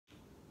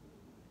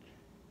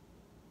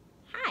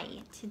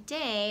Hi,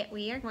 today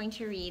we are going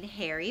to read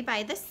Harry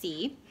by the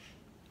Sea.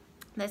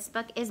 This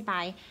book is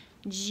by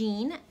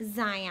Jean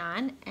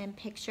Zion and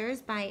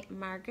pictures by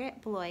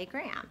Margaret Bloy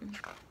Graham.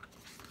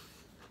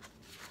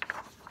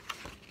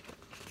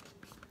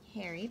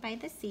 Harry by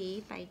the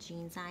Sea by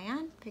Jean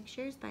Zion,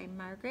 pictures by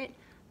Margaret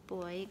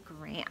Bloy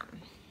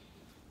Graham.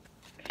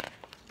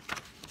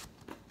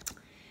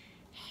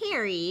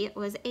 Harry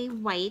was a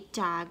white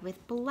dog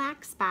with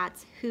black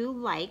spots who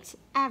liked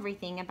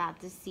everything about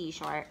the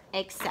seashore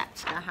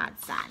except the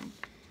hot sun.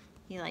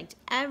 He liked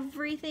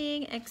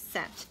everything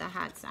except the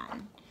hot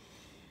sun.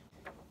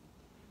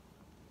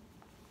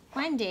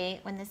 One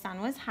day, when the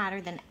sun was hotter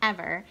than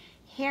ever,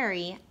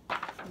 Harry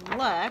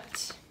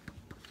looked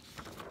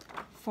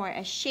for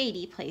a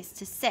shady place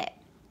to sit.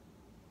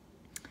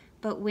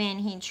 But when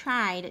he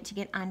tried to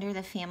get under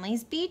the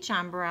family's beach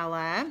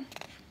umbrella,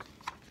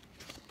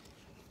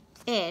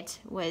 it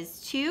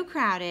was too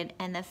crowded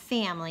and the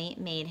family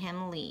made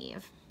him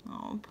leave.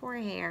 Oh, poor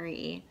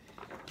Harry.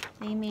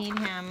 They made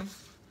him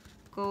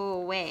go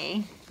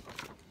away.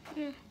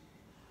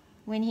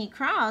 When he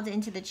crawled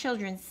into the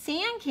children's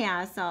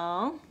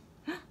sandcastle,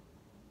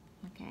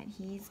 look at,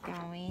 he's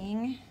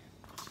going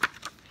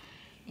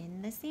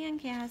in the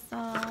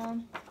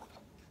sandcastle.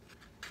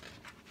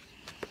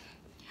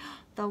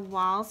 The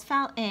walls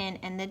fell in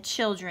and the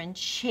children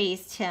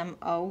chased him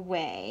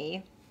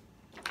away.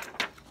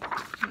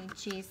 They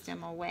chased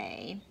him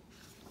away.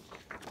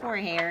 Poor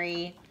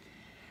Harry.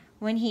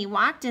 When he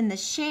walked in the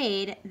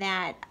shade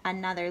that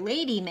another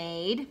lady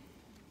made,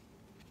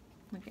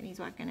 look at, he's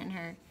walking in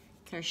her,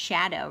 it's her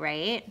shadow,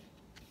 right?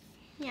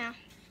 Yeah.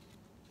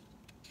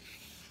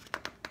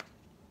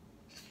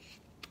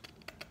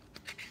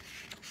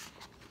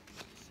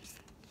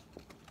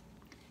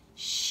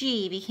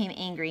 She became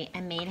angry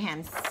and made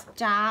him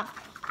stop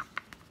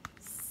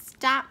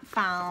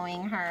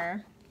following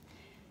her.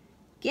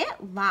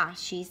 Get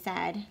lost, she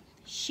said.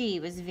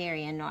 She was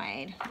very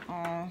annoyed.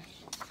 Oh,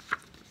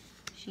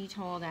 she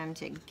told him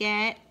to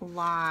get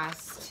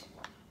lost.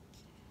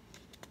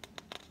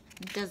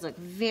 It does look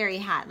very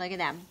hot. Look at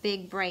that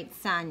big bright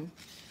sun.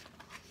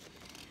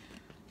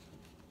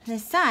 The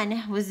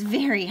sun was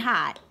very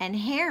hot and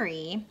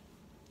Harry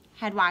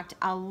had walked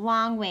a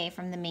long way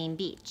from the main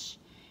beach.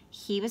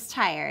 He was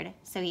tired,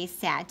 so he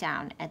sat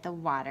down at the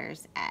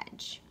water's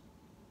edge.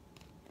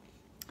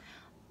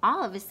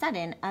 All of a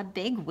sudden, a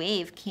big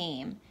wave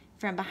came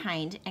from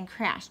behind and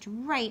crashed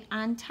right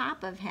on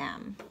top of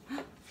him.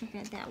 Look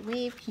at that,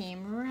 wave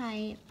came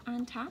right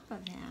on top of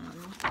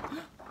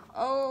him.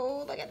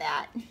 Oh, look at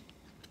that.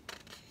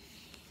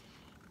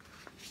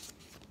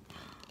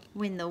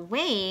 When the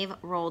wave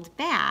rolled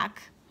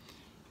back,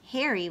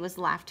 Harry was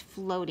left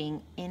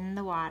floating in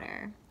the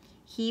water.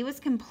 He was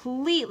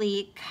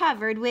completely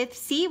covered with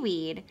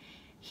seaweed.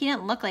 He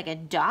didn't look like a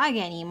dog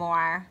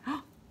anymore.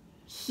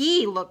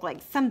 He looked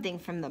like something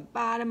from the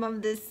bottom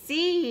of the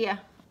sea.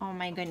 Oh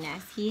my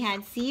goodness, he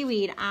had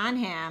seaweed on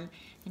him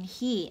and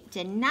he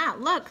did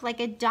not look like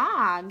a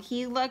dog.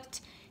 He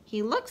looked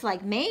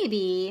like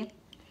maybe,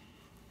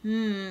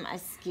 a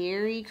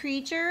scary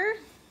creature.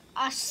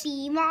 A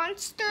sea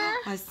monster.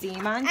 A sea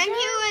monster?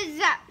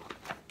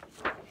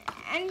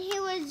 And he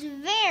was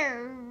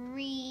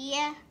very,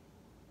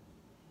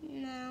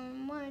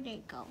 where'd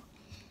it go?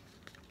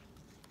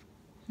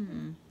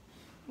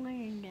 Where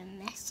did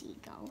the messy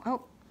go?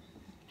 Oh.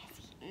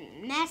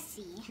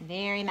 Messy.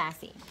 Very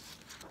messy.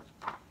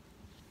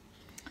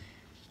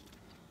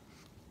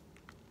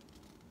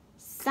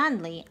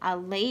 Suddenly, a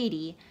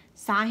lady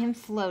saw him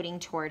floating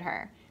toward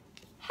her.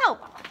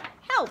 Help!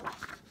 Help!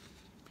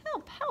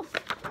 Help! Help!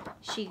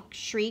 She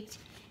shrieked.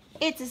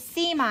 It's a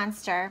sea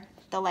monster.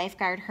 The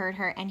lifeguard heard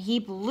her and he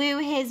blew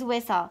his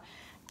whistle.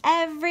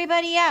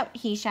 Everybody out,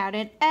 he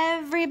shouted.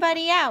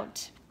 Everybody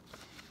out.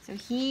 So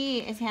he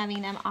is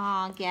having them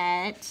all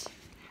get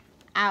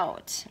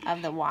out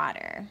of the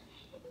water.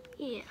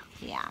 Yeah.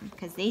 Yeah,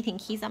 because they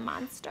think he's a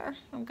monster.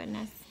 Oh,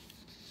 goodness.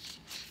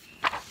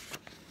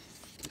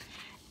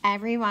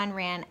 Everyone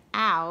ran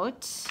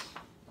out.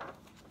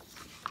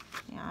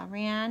 They all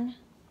ran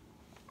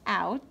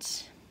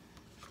out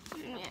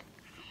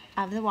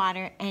of the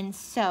water, and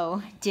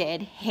so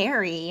did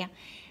Harry.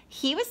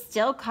 He was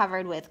still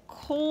covered with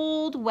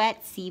cold,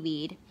 wet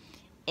seaweed.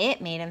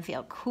 It made him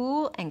feel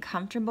cool and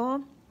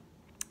comfortable.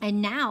 And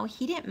now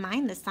he didn't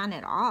mind the sun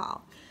at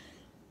all.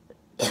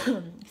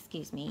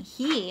 Excuse me.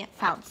 He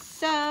felt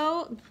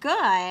so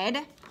good.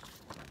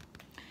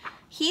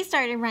 He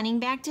started running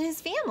back to his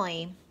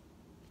family.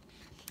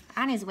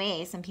 On his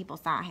way, some people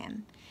saw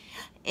him.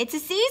 It's a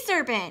sea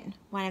serpent,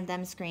 one of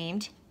them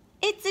screamed.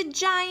 It's a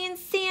giant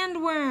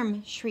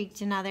sandworm, shrieked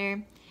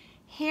another.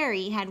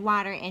 Harry had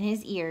water in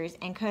his ears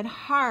and could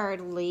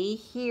hardly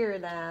hear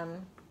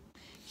them.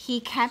 He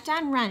kept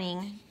on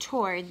running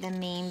toward the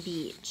main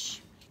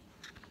beach.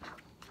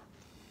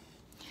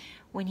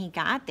 When he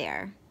got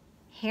there,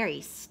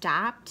 Harry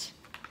stopped.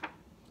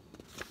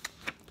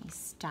 He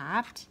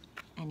stopped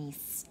and he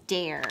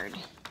stared.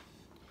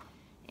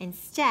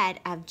 Instead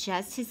of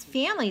just his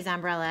family's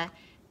umbrella,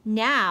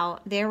 Now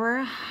there were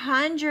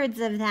hundreds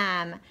of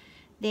them.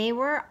 They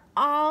were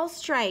all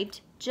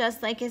striped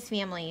just like his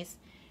family's.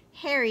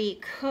 Harry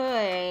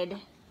could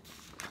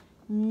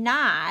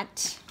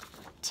not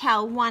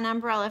tell one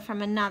umbrella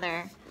from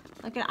another.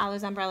 Look at all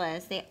those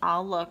umbrellas. They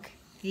all look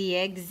the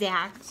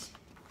exact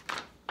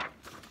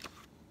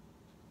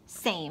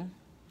same.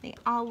 They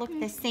all look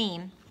the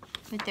same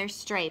with their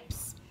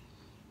stripes.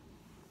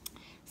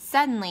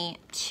 Suddenly,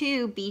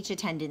 2 beach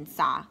attendants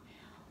saw.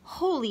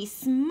 "Holy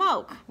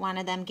smoke," one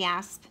of them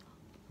gasped.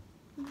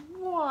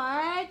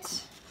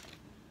 "What?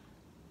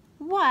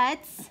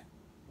 What's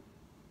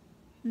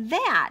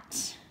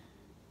that?"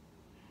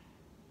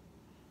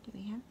 Do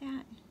we have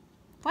that?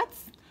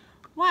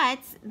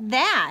 What's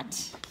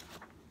that?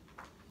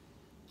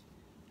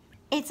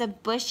 "It's a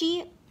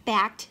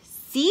bushy-backed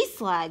sea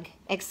slug,"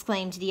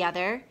 exclaimed the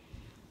other.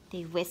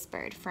 They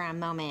whispered for a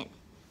moment,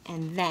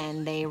 and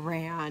then they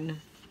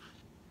ran.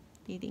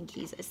 Do you think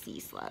he's a sea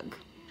slug?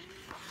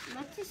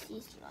 What's a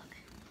sea slug?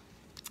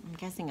 I'm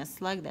guessing a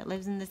slug that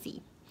lives in the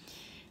sea.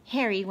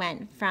 Harry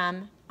went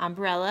from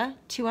umbrella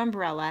to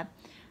umbrella,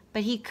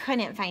 but he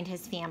couldn't find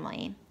his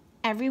family.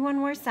 Everyone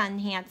wore sun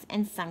hats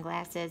and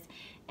sunglasses,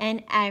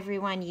 and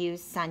everyone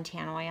used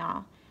suntan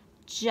oil,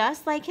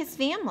 just like his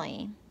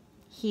family.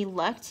 He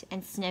looked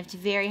and sniffed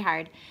very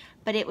hard,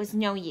 but it was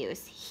no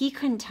use. He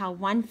couldn't tell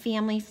one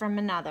family from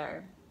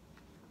another.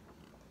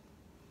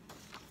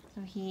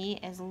 So he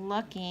is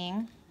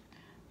looking,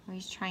 or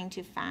he's trying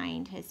to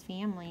find his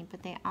family,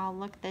 but they all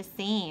look the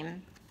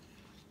same.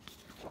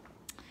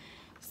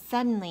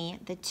 Suddenly,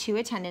 the 2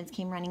 attendants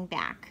came running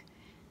back,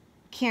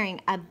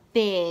 carrying a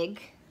big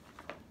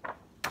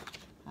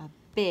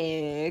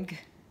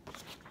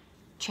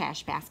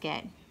trash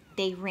basket.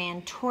 They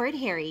ran toward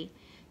Harry.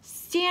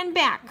 "Stand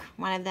back,"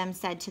 one of them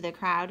said to the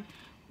crowd.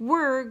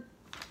 We're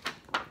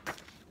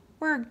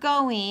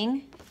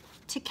going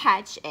to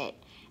catch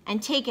it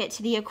and take it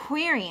to the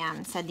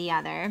aquarium," said the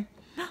other.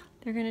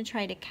 They're going to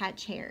try to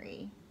catch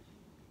Harry,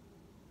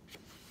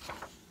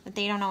 but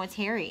they don't know it's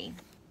Harry.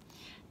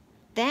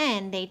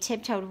 Then they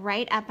tiptoed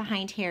right up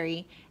behind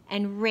Harry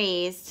and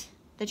raised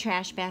the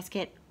trash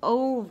basket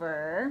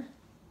over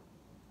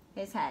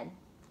his head.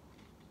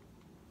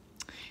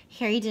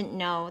 Harry didn't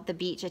know the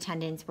beach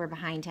attendants were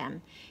behind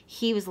him.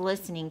 He was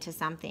listening to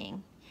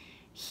something.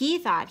 He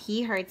thought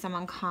he heard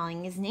someone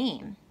calling his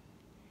name.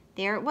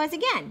 There it was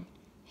again.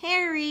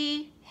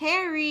 "Harry,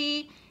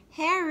 Harry,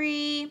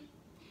 Harry."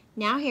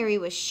 Now Harry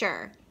was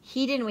sure.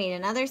 He didn't wait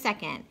another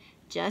second.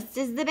 Just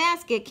as the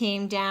basket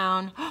came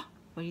down, what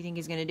do you think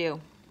he's going to do?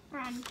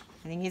 Run.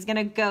 I think he's going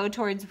to go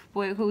towards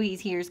who he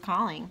hears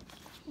calling.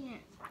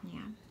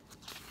 Yeah.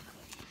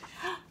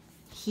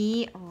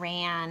 He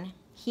ran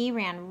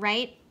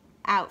right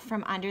out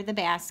from under the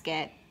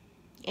basket.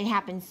 It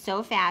happened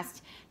so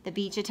fast, the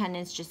beach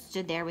attendants just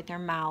stood there with their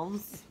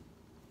mouths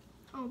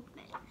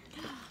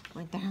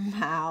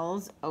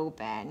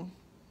Open.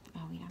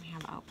 Oh, we don't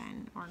have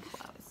open or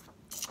closed.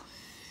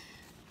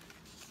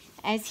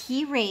 As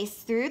he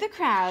raced through the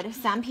crowd,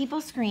 some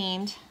people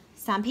screamed,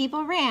 some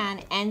people ran,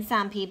 and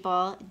some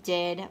people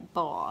did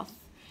both.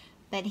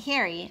 But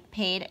Harry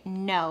paid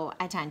no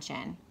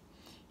attention.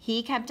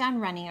 He kept on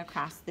running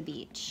across the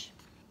beach.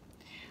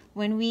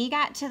 When we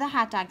got to the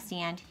hot dog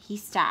stand, he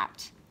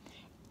stopped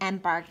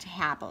and barked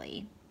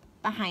happily.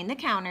 Behind the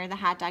counter, the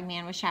hot dog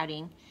man was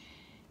shouting.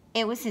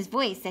 It was his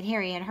voice that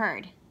Harry had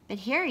heard, but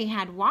Harry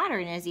had water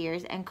in his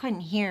ears and couldn't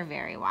hear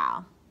very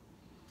well.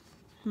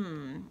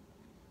 The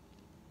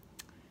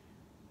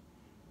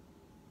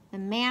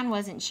man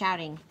wasn't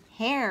shouting,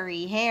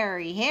 "Harry,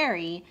 Harry,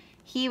 Harry."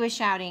 He was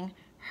shouting,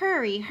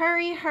 "Hurry,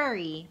 hurry,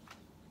 hurry."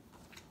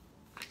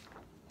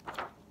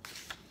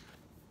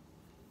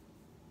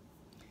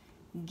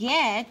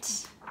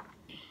 Get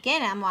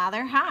them while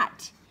they're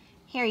hot.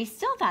 Harry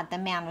still thought the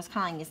man was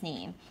calling his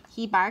name.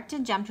 He barked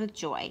and jumped with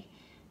joy.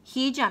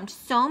 He jumped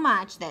so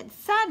much that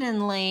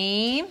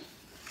suddenly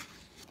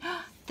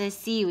the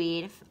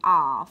seaweed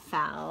all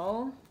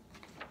fell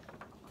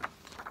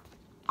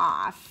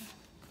off.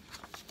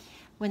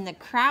 When the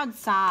crowd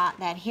saw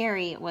that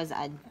Harry was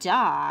a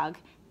dog,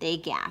 they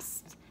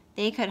gasped.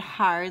 They could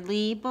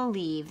hardly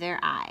believe their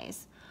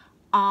eyes.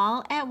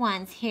 All at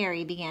once,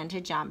 Harry began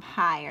to jump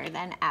higher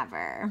than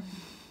ever.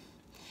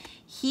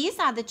 He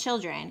saw the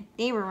children.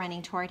 They were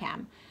running toward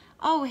him.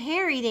 "Oh,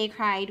 Harry," they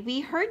cried,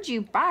 "we heard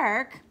you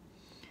bark.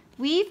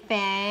 We've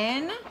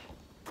been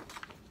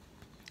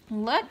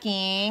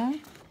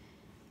looking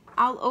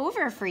all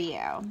over for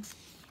you."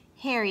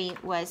 Harry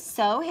was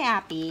so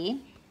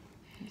happy,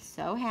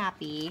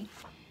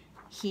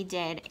 he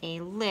did a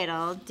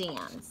little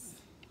dance.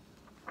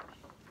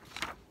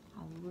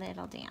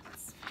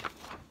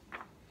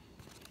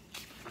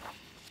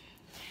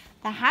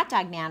 The hot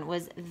dog man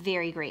was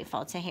very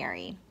grateful to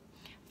Harry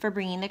for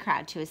bringing the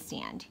crowd to a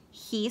stand.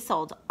 He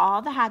sold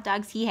all the hot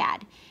dogs he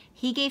had.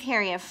 He gave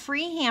Harry a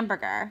free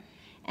hamburger,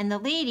 and the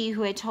lady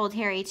who had told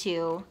Harry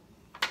to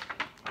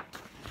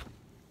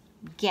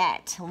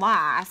get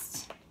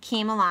lost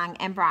came along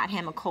and brought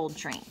him a cold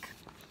drink.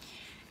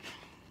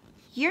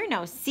 "You're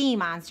no sea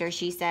monster,"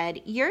 she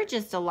said. "You're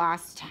just a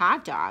lost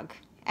hot dog."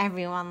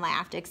 Everyone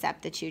laughed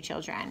except the two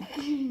children.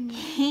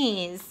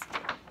 He's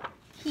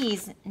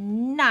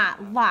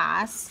not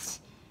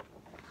lost,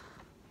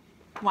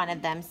 one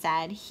of them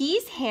said.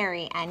 "He's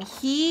Harry and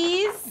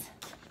he's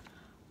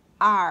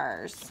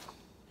ours.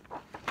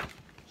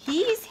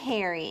 He's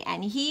Harry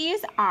and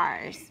he's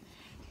ours."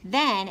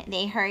 Then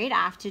they hurried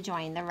off to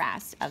join the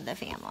rest of the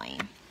family.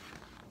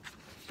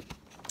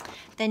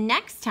 The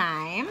next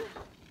time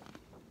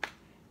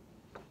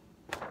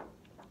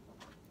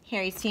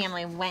Harry's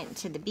family went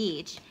to the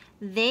beach,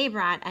 they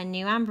brought a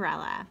new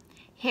umbrella.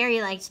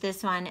 Harry liked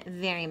this one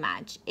very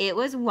much. It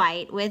was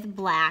white with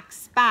black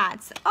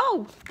spots.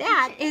 Oh,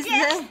 that is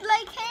just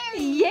like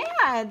Harry.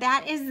 Yeah,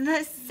 that is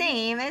the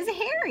same as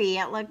Harry.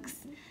 It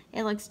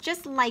looks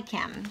just like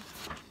him.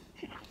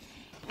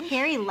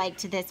 Harry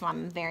liked this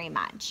one very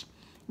much.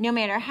 No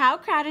matter how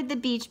crowded the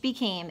beach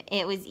became,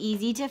 it was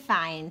easy to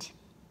find.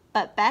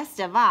 But best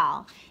of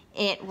all,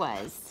 it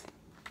was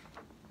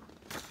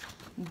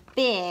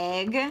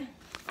big.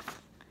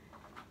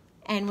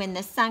 And when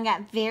the sun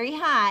got very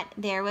hot,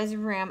 there was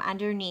room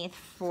underneath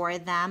for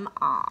them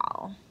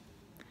all.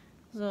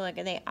 So look,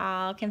 they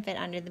all can fit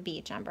under the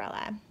beach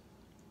umbrella.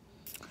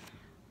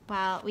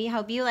 Well, we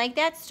hope you like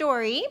that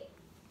story.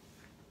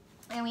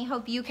 And we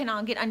hope you can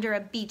all get under a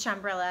beach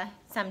umbrella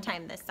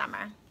sometime this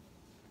summer.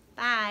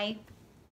 Bye.